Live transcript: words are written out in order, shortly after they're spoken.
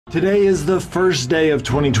Today is the first day of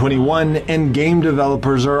 2021 and game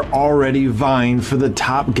developers are already vying for the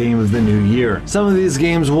top game of the new year. Some of these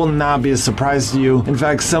games will not be a surprise to you. In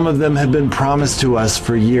fact, some of them have been promised to us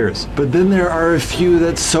for years. But then there are a few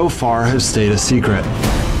that so far have stayed a secret.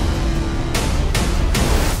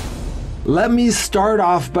 Let me start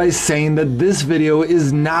off by saying that this video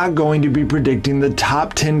is not going to be predicting the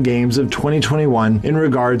top 10 games of 2021 in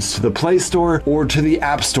regards to the Play Store or to the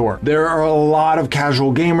App Store. There are a lot of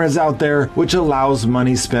casual gamers out there, which allows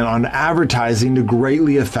money spent on advertising to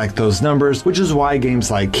greatly affect those numbers, which is why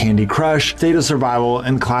games like Candy Crush, State of Survival,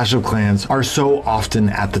 and Clash of Clans are so often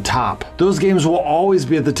at the top. Those games will always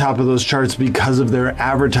be at the top of those charts because of their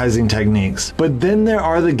advertising techniques. But then there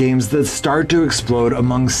are the games that start to explode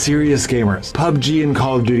among serious gamers. PUBG and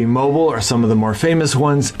Call of Duty Mobile are some of the more famous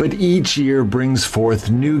ones, but each year brings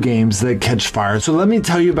forth new games that catch fire. So let me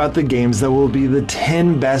tell you about the games that will be the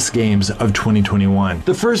 10 best games of 2021.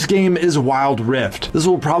 The first game is Wild Rift. This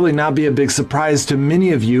will probably not be a big surprise to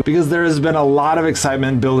many of you because there has been a lot of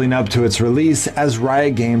excitement building up to its release as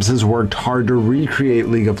Riot Games has worked hard to recreate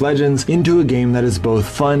League of Legends into a game that is both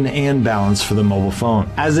fun and balanced for the mobile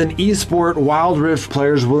phone. As an esport, Wild Rift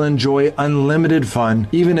players will enjoy unlimited fun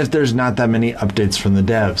even if there's not that many updates from the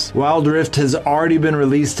devs. Wild Rift has already been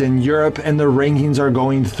released in Europe and the rankings are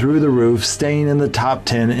going through the roof, staying in the top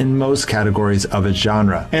 10 in most categories of its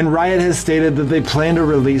genre. And Riot has stated that they plan to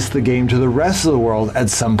release the game to the rest of the world at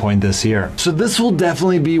some point this year. So this will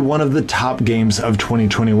definitely be one of the top games of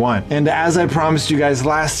 2021. And as I promised you guys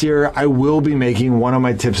last year, I will be making one of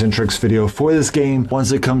my tips and tricks video for this game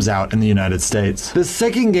once it comes out in the United States. The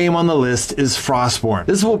second game on the list is Frostborn.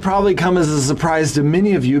 This will probably come as a surprise to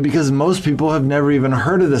many of you because most people have never even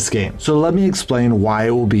heard of this game. So let me explain why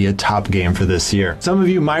it will be a top game for this year. Some of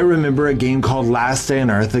you might remember a game called Last Day on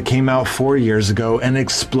Earth that came out 4 years ago and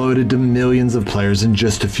exploded to millions of players in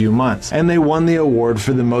just a few months. And they won the award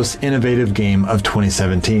for the most innovative game of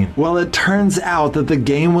 2017. Well, it turns out that the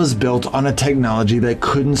game was built on a technology that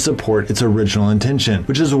couldn't support its original intention,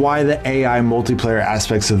 which is why the AI multiplayer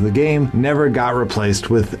aspects of the game never got replaced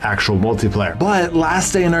with actual multiplayer. But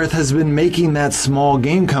Last Day on Earth has been making that small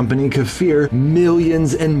game company Kafir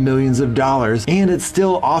millions and millions of dollars, and it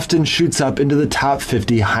still often shoots up into the top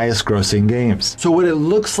 50 highest grossing games. So what it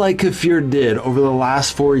looks like Kafir did over the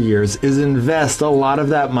last 4 years is invest a lot of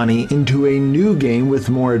that money into a new game with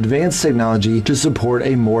more advanced technology to support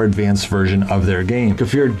a more advanced version of their game.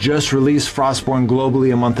 Kafir just released Frostborn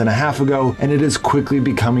globally a month and a half ago, and it is quickly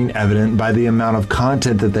becoming evident by the amount of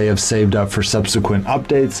content that they have saved up for subsequent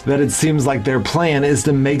updates that it seems like their plan is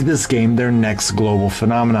to make this game their next global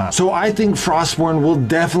phenomenon. So I think Frostborn will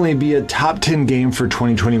definitely be a top 10 game for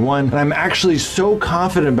 2021, and I'm actually so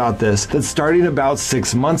confident about this that starting about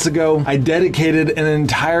 6 months ago, I dedicated an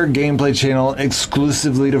entire gameplay channel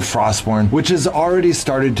exclusively to Frostborn, which has already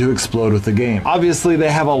started to explode with the game. Obviously,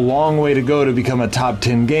 they have a long way to go to become a top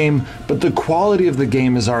 10 game, but the quality of the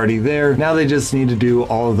game is already there. Now they just need to do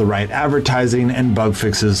all of the right advertising and bug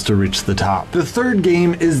fixes to reach the top. The third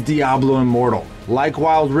game is Diablo Immortal. Like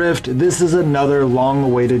Wild Rift, this is another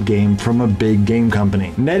long-awaited game from a big game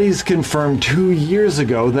company. NetEase confirmed 2 years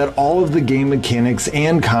ago that all of the game mechanics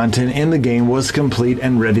and content in the game was complete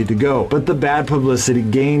and ready to go, but the bad publicity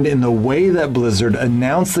gained in the way that Blizzard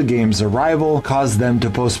announced the game's arrival caused them to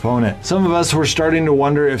postpone it. Some of us were starting to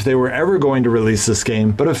wonder if they were ever going to release this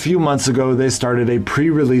game, but a few months ago they started a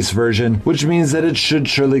pre-release version, which means that it should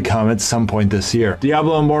surely come at some point this year.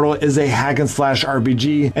 Diablo Immortal is a hack-and-slash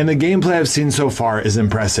RPG, and the gameplay I've seen so far is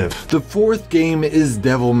impressive. The fourth game is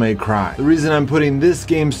Devil May Cry. The reason I'm putting this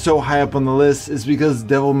game so high up on the list is because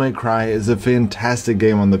Devil May Cry is a fantastic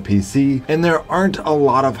game on the PC, and there aren't a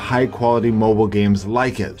lot of high-quality mobile games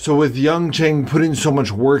like it. So with Young Cheng putting so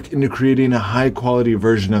much work into creating a high-quality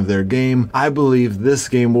version of their game, I believe this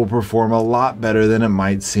game will perform a lot better than it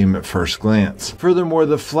might seem at first glance. Furthermore,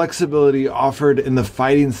 the flexibility offered in the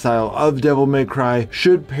fighting style of Devil May Cry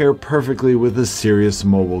should pair perfectly with a serious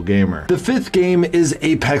mobile gamer. The fifth game is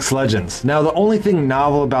Apex Legends. Now, the only thing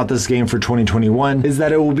novel about this game for 2021 is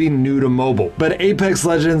that it will be new to mobile. But Apex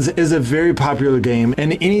Legends is a very popular game,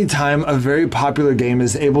 and anytime a very popular game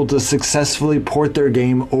is able to successfully port their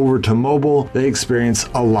game over to mobile, they experience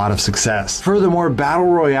a lot of success. Furthermore, Battle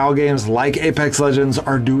Royale games like Apex Legends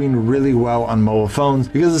are doing really well on mobile phones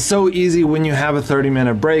because it's so easy when you have a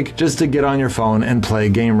 30-minute break just to get on your phone and play a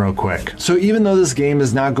game real quick. So even though this game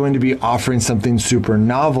is not going to be offering something super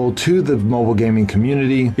novel to the mobile mobile gaming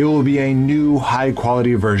community, it will be a new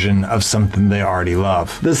high-quality version of something they already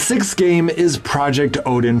love. The sixth game is Project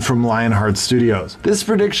Odin from Lionheart Studios. This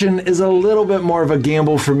prediction is a little bit more of a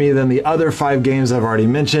gamble for me than the other 5 games I've already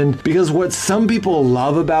mentioned, because what some people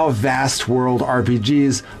love about vast world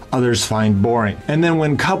RPGs, others find boring. And then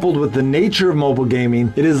when coupled with the nature of mobile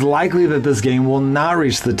gaming, it is likely that this game will not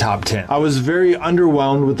reach the top 10. I was very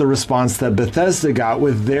underwhelmed with the response that Bethesda got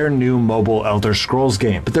with their new mobile Elder Scrolls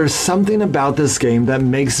game. But there's something about this game that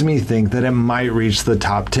makes me think that it might reach the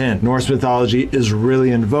top 10. Norse mythology is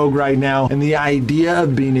really in vogue right now, and the idea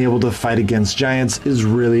of being able to fight against giants is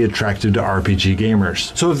really attractive to RPG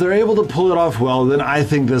gamers. So if they're able to pull it off well, then I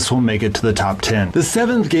think this will make it to the top 10. The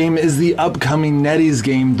seventh game is the upcoming NetEase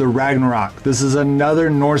game, the Ragnarok. This is another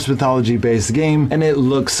Norse mythology based game, and it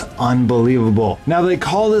looks unbelievable. Now they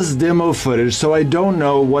call this demo footage, so I don't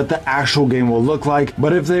know what the actual game will look like,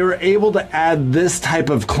 but if they were able to add this type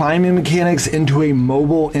of climbing mechanics into a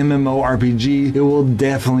mobile MMORPG, it will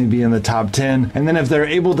definitely be in the top 10. And then if they're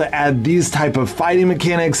able to add these type of fighting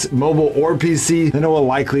mechanics, mobile or PC, then it will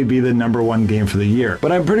likely be the #1 game for the year.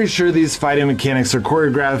 But I'm pretty sure these fighting mechanics are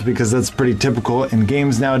choreographed, because that's pretty typical in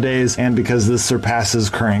games nowadays, and because this surpasses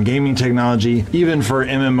current gaming technology, even for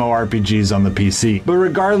MMORPGs on the PC. But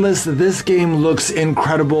regardless, this game looks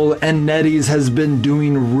incredible, and NetEase has been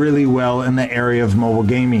doing really well in the area of mobile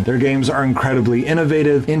gaming. Their games are incredibly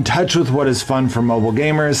innovative, in touch with what is fun for mobile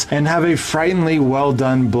gamers, and have a frighteningly well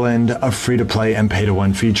done blend of free-to-play and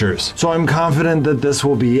pay-to-win features. So I'm confident that this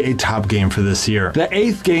will be a top game for this year. The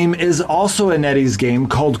eighth game is also a NetEase game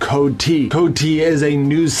called Code T. Code T is a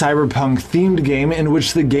new cyberpunk themed game in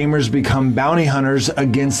which the gamers become bounty hunters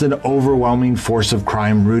against an overwhelming force of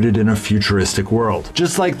crime rooted in a futuristic world.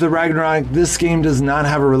 Just like the Ragnarok, this game does not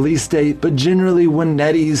have a release date, but generally when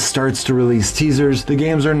NetEase starts to release teasers, the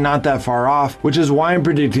games are not that far off, which is why I'm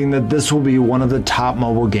predicting that this will be one of the top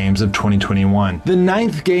mobile games of 2021. The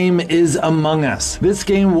ninth game is Among Us. This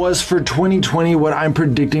game was for 2020 what I'm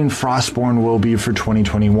predicting Frostborn will be for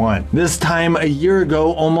 2021. This time a year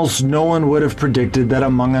ago, almost no one would have predicted that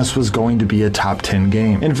Among Us was going to be a top 10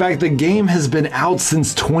 game. In fact, the game has been out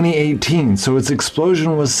since 2018, so its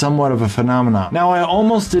explosion was somewhat of a phenomenon. Now, I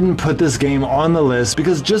almost didn't put this game on the list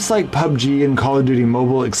because just like PUBG and Call of Duty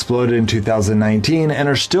Mobile exploded in 2019 and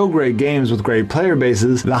are still great games with great player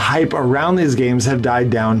bases, the hype around these games have died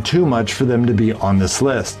down too much for them to be on this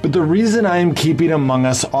list. But the reason I am keeping Among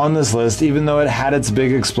Us on this list, even though it had its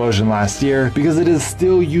big explosion last year, because it is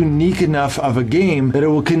still unique enough of a game that it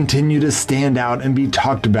will continue to stand out and be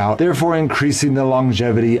talked about, therefore increasing the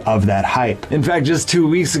longevity of that hype. In fact, just 2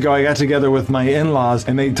 weeks ago, I got together with my in-laws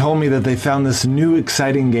and they told me that they found this new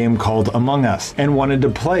exciting game called Among Us and wanted to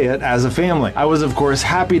play it as a family. I was of course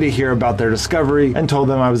happy to hear about their discovery and told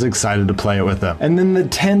them I was excited to play it with them. And then the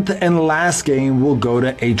 10th and last game will go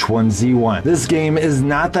to H1Z1. This game is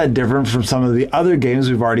not that different from some of the other games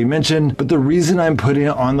we've already mentioned, but the reason I'm putting it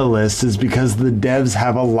on the list is because the devs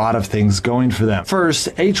have a lot of things going for them. First,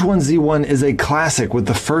 H1Z1 is a classic with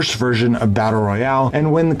the first version of Battle Royale,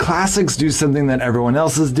 and when classics do something that everyone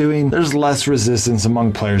else is doing, there's less resistance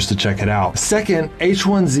among players to check it out. Second,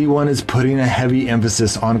 H1Z1 is putting a heavy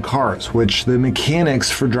emphasis on cars, which the mechanics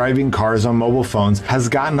for driving cars on mobile phones has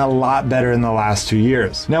gotten a lot better in the last 2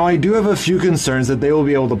 years. Now, I do have a few concerns that they will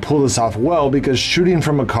be able to pull this off well, because shooting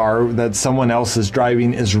from a car that someone else is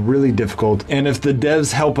driving is really difficult, and if the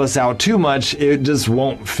devs help us out too much, it just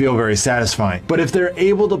won't feel very satisfying. But if they're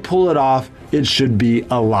able to pull it off, it should be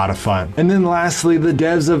a lot of fun. And then lastly, the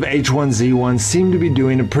devs of H1Z1 seem to be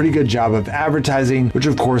doing a pretty good job of advertising, which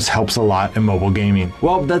of course helps a lot in mobile gaming.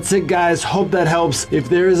 Well, that's it guys, hope that helps. If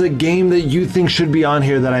there is a game that you think should be on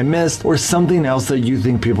here that I missed, or something else that you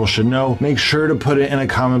think people should know, make sure to put it in a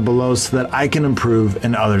comment below so that I can improve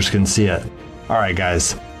and others can see it. Alright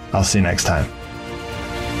guys, I'll see you next time.